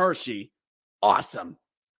 2-1 Hershey. Awesome.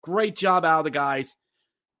 Great job out of the guys.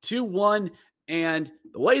 2-1. And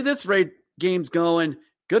the way this game's going,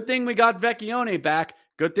 good thing we got Vecchione back.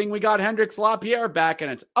 Good thing we got Hendrix LaPierre back.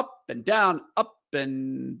 And it's up and down, up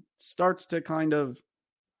and starts to kind of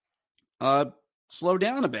slow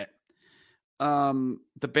down a bit.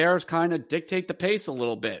 The Bears kind of dictate the pace a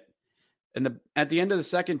little bit. And at the end of the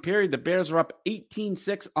second period, the Bears are up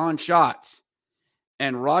 18-6 on shots.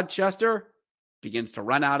 And Rochester begins to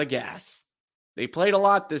run out of gas. They played a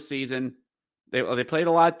lot this season. They played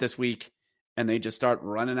a lot this week, and they just start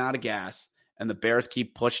running out of gas. And the Bears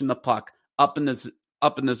keep pushing the puck up in the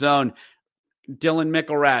zone. Dylan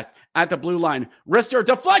Mickelrath at the blue line. Wrister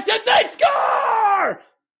deflected. They score!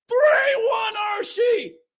 3-1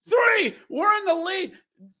 Hershey. 3. We're in the lead.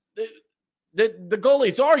 The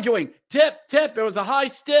goalie's arguing. Tip. It was a high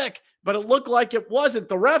stick, but it looked like it wasn't.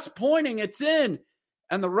 The ref's pointing. It's in.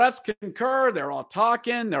 And the refs concur. They're all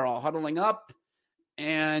talking. They're all huddling up.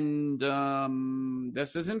 And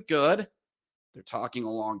this isn't good. They're talking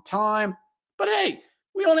a long time. But hey,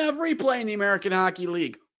 we don't have replay in the American Hockey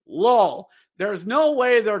League. Lol. There's no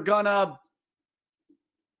way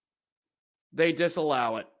they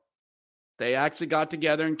disallow it. They actually got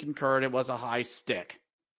together and concurred. It was a high stick.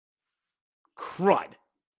 Crud.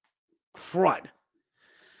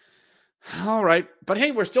 All right. But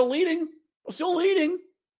hey, we're still leading.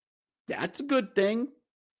 That's a good thing.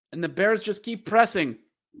 And the Bears just keep pressing,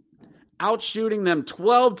 outshooting them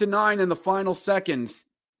 12-9 in the final seconds.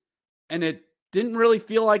 And it didn't really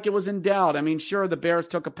feel like it was in doubt. I mean, sure, the Bears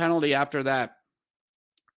took a penalty after that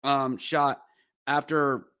shot.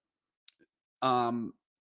 After the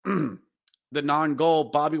non-goal,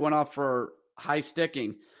 Bobby went off for high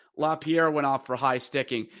sticking. LaPierre went off for high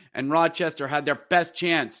sticking. And Rochester had their best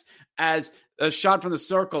chance as a shot from the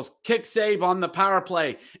circles, kick save on the power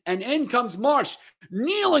play, and in comes Marsh,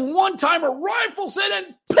 kneeling one-timer, rifles it,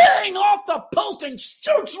 and bang off the post and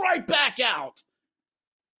shoots right back out.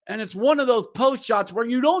 And it's one of those post shots where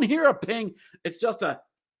you don't hear a ping. It's just a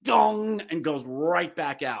dong and goes right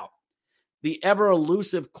back out. The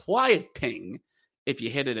ever-elusive quiet ping if you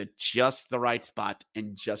hit it at just the right spot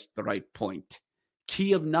and just the right point.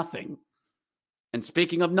 Key of nothing. And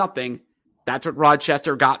speaking of nothing, that's what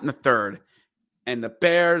Rochester got in the third. And the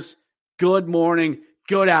Bears, good morning,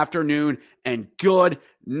 good afternoon, and good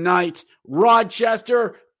night.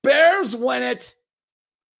 Rochester, Bears win it.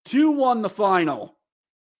 2-1 the final.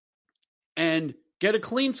 And get a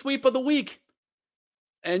clean sweep of the week.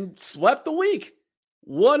 And swept the week.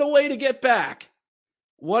 What a way to get back.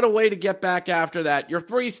 What a way to get back after that. Your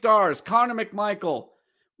 3 stars, Connor McMichael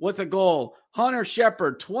with a goal. Hunter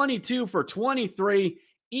Shepard, 22 for 23.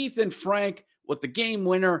 Ethan Frank with the game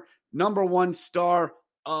winner, number 1 star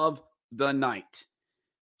of the night.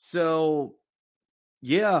 So,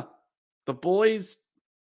 yeah, the boys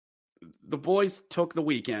took the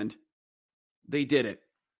weekend. They did it.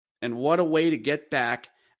 And what a way to get back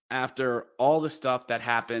after all the stuff that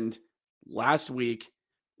happened last week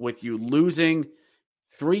with you losing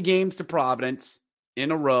 3 games to Providence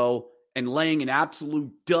in a row and laying an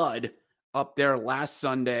absolute dud up there last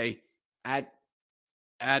Sunday at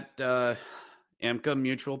AMCA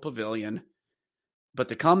Mutual Pavilion. But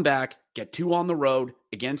to come back, get 2 on the road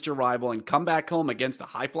against your rival and come back home against a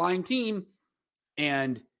high-flying team,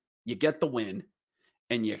 and you get the win,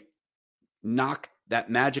 and you knock that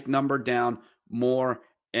magic number down more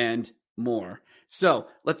and more. So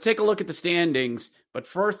let's take a look at the standings. But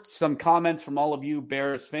first, some comments from all of you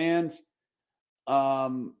Bears fans.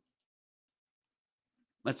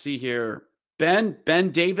 Let's see here. Ben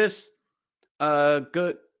Davis.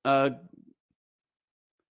 Good to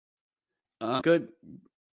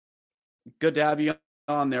have you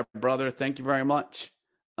on there, brother. Thank you very much.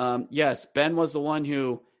 Yes, Ben was the one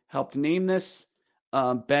who helped name this.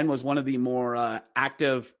 Ben was one of the more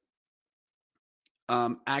active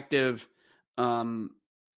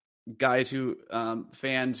guys who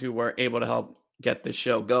fans who were able to help get this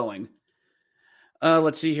show going.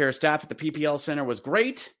 Let's see here. Staff at the PPL Center was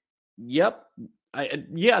great. Yep.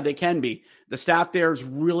 Yeah, they can be. The staff there is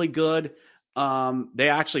really good. They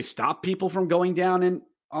actually stop people from going down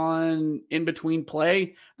in between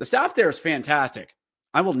play. The staff there is fantastic.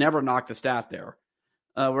 I will never knock the staff there.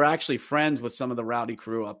 We're actually friends with some of the rowdy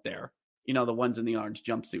crew up there. You know, the ones in the orange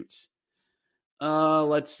jumpsuits.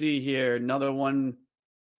 Let's see here. Another one.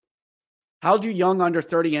 How do young under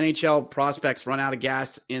 30 NHL prospects run out of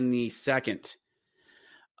gas in the second?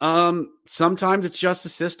 Sometimes it's just the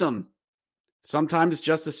system.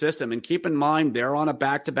 And keep in mind, they're on a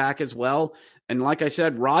back-to-back as well. And like I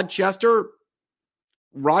said, Rochester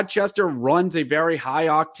runs a very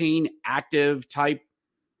high-octane, active type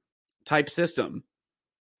system.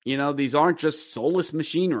 You know, these aren't just soulless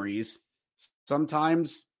machineries.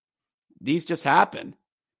 Sometimes these just happen.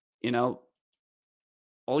 You know,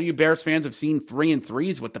 all you Bears fans have seen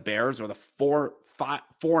 3-3s with the Bears, or the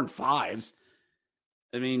 4-5s.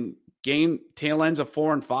 I mean, game tail ends of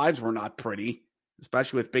 4 and 5s were not pretty,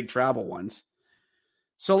 especially with big travel ones.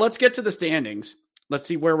 So let's get to the standings. Let's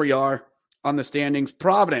see where we are on the standings.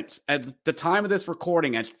 Providence, at the time of this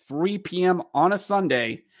recording, at 3 p.m. on a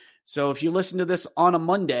Sunday. So if you listen to this on a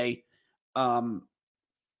Monday,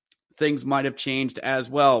 things might have changed as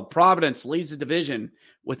well. Providence leads the division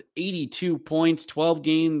with 82 points, 12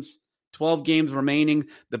 games remaining.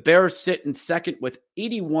 The Bears sit in second with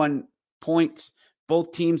 81 points.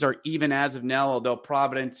 Both teams are even as of now, although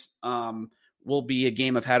Providence will be a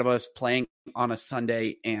game ahead of us playing on a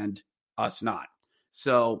Sunday and us not.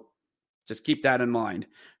 So just keep that in mind.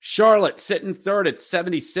 Charlotte sitting third at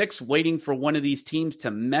 76, waiting for one of these teams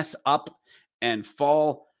to mess up and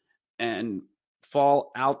fall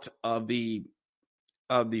out of the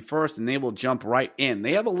first, and they will jump right in.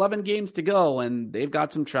 They have 11 games to go, and they've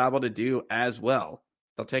got some travel to do as well.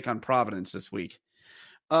 They'll take on Providence this week.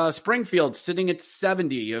 Springfield sitting at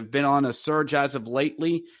 70, have been on a surge as of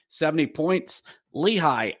lately, 70 points.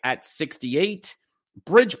 Lehigh at 68.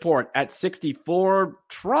 Bridgeport at 64,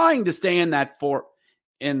 trying to stay in that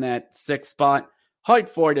 6th spot.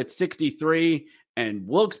 Hartford at 63, and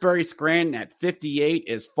Wilkes-Barre Scranton at 58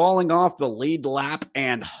 is falling off the lead lap,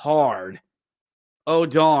 and hard. Oh,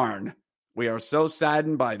 darn. We are so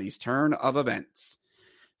saddened by these turn of events.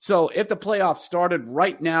 So if the playoffs started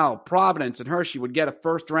right now, Providence and Hershey would get a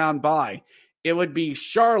first-round bye. It would be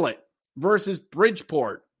Charlotte versus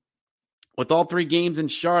Bridgeport with all 3 games in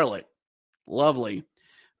Charlotte. Lovely.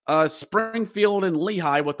 Springfield and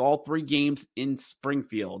Lehigh with all 3 games in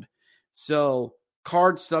Springfield. So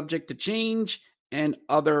cards subject to change and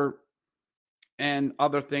other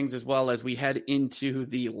things as well as we head into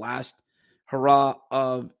the last hurrah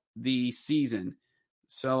of the season.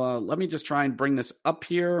 So let me just try and bring this up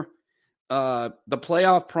here. The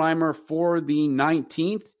playoff primer for the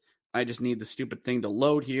 19th. I just need the stupid thing to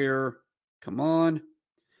load here. Come on.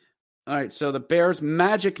 All right, so the Bears'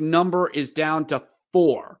 magic number is down to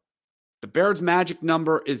 4. The Bears' magic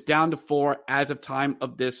number is down to 4 as of time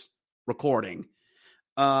of this recording.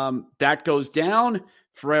 That goes down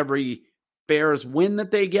for every Bears win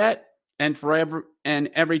that they get, and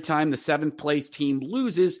every time the 7th place team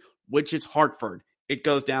loses, which is Hartford. It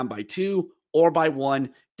goes down by 2 or by 1,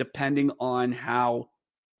 depending on how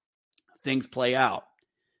things play out.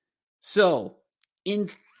 So, in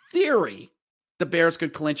theory, the Bears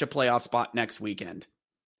could clinch a playoff spot next weekend.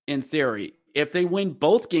 In theory, if they win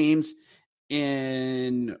both games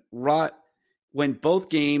in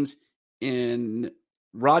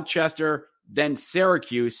Rochester, then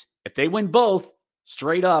Syracuse, if they win both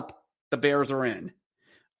straight up, the Bears are in.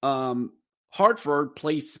 Hartford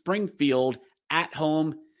plays Springfield at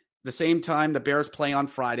home the same time the Bears play on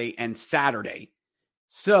Friday and Saturday.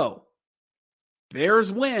 So,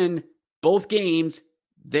 Bears win both games,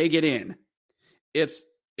 they get in.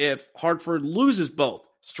 If Hartford loses both,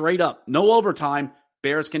 straight up, no overtime,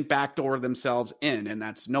 Bears can backdoor themselves in, and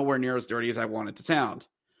that's nowhere near as dirty as I want it to sound.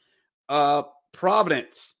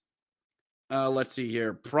 Providence. Let's see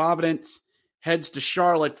here. Providence heads to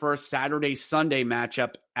Charlotte for a Saturday-Sunday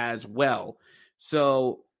matchup as well.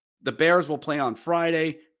 So the Bears will play on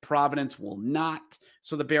Friday. Providence will not.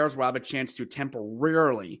 So the Bears will have a chance to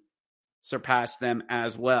temporarily surpass them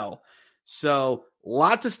as well. So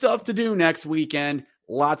lots of stuff to do next weekend.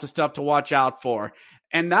 Lots of stuff to watch out for.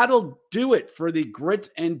 And that'll do it for the Grit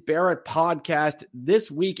and Bear It podcast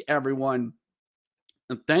this week, everyone.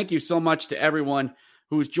 And thank you so much to everyone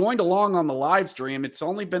who's joined along on the live stream. It's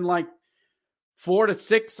only been like 4 to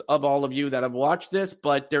 6 of all of you that have watched this,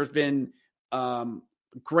 but there's been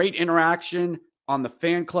great interaction on the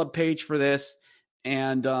fan club page for this.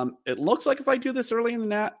 And it looks like if I do this early in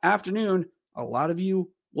the afternoon, a lot of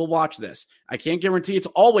you will watch this. I can't guarantee it's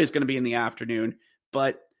always going to be in the afternoon,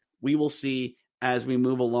 but we will see as we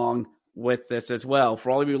move along with this as well. For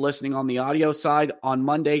all of you listening on the audio side on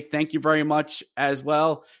Monday, thank you very much as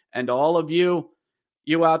well. And all of you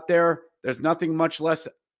out there, there's nothing much less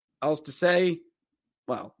else to say.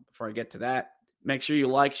 Well, before I get to that, make sure you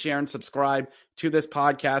like, share, and subscribe to this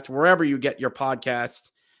podcast, wherever you get your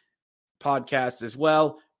podcasts as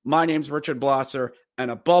well. My name's Richard Blosser,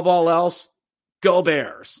 and above all else, go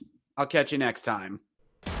Bears. I'll catch you next time.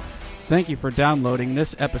 Thank you for downloading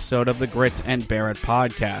this episode of the Grit and Bear It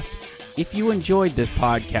podcast. If you enjoyed this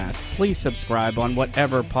podcast, please subscribe on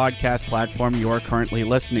whatever podcast platform you are currently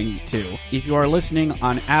listening to. If you are listening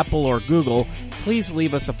on Apple or Google, please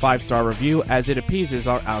leave us a 5-star review as it appeases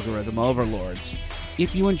our algorithm overlords.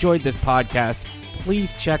 If you enjoyed this podcast,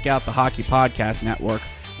 please check out the Hockey Podcast Network,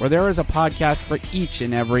 where there is a podcast for each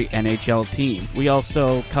and every NHL team. We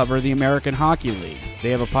also cover the American Hockey League. They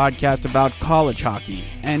have a podcast about college hockey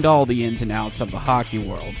and all the ins and outs of the hockey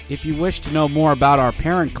world. If you wish to know more about our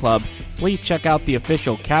parent club, please check out the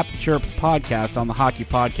official Caps Chirps podcast on the Hockey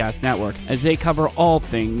Podcast Network, as they cover all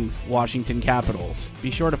things Washington Capitals. Be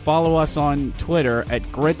sure to follow us on Twitter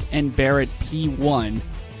at Grit and Barrett P1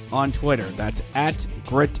 on Twitter. That's at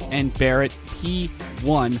Grit and Barrett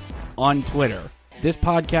P1 on Twitter. This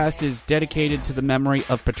podcast is dedicated to the memory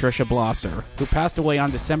of Patricia Blosser, who passed away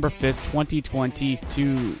on December 5th, 2020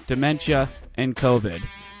 to dementia and COVID.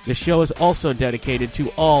 The show is also dedicated to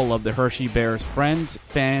all of the Hershey Bears friends,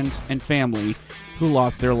 fans, and family who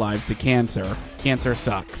lost their lives to cancer. Cancer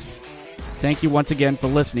sucks. Thank you once again for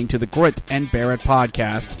listening to the Grit and Bear It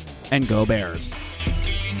podcast, and go Bears.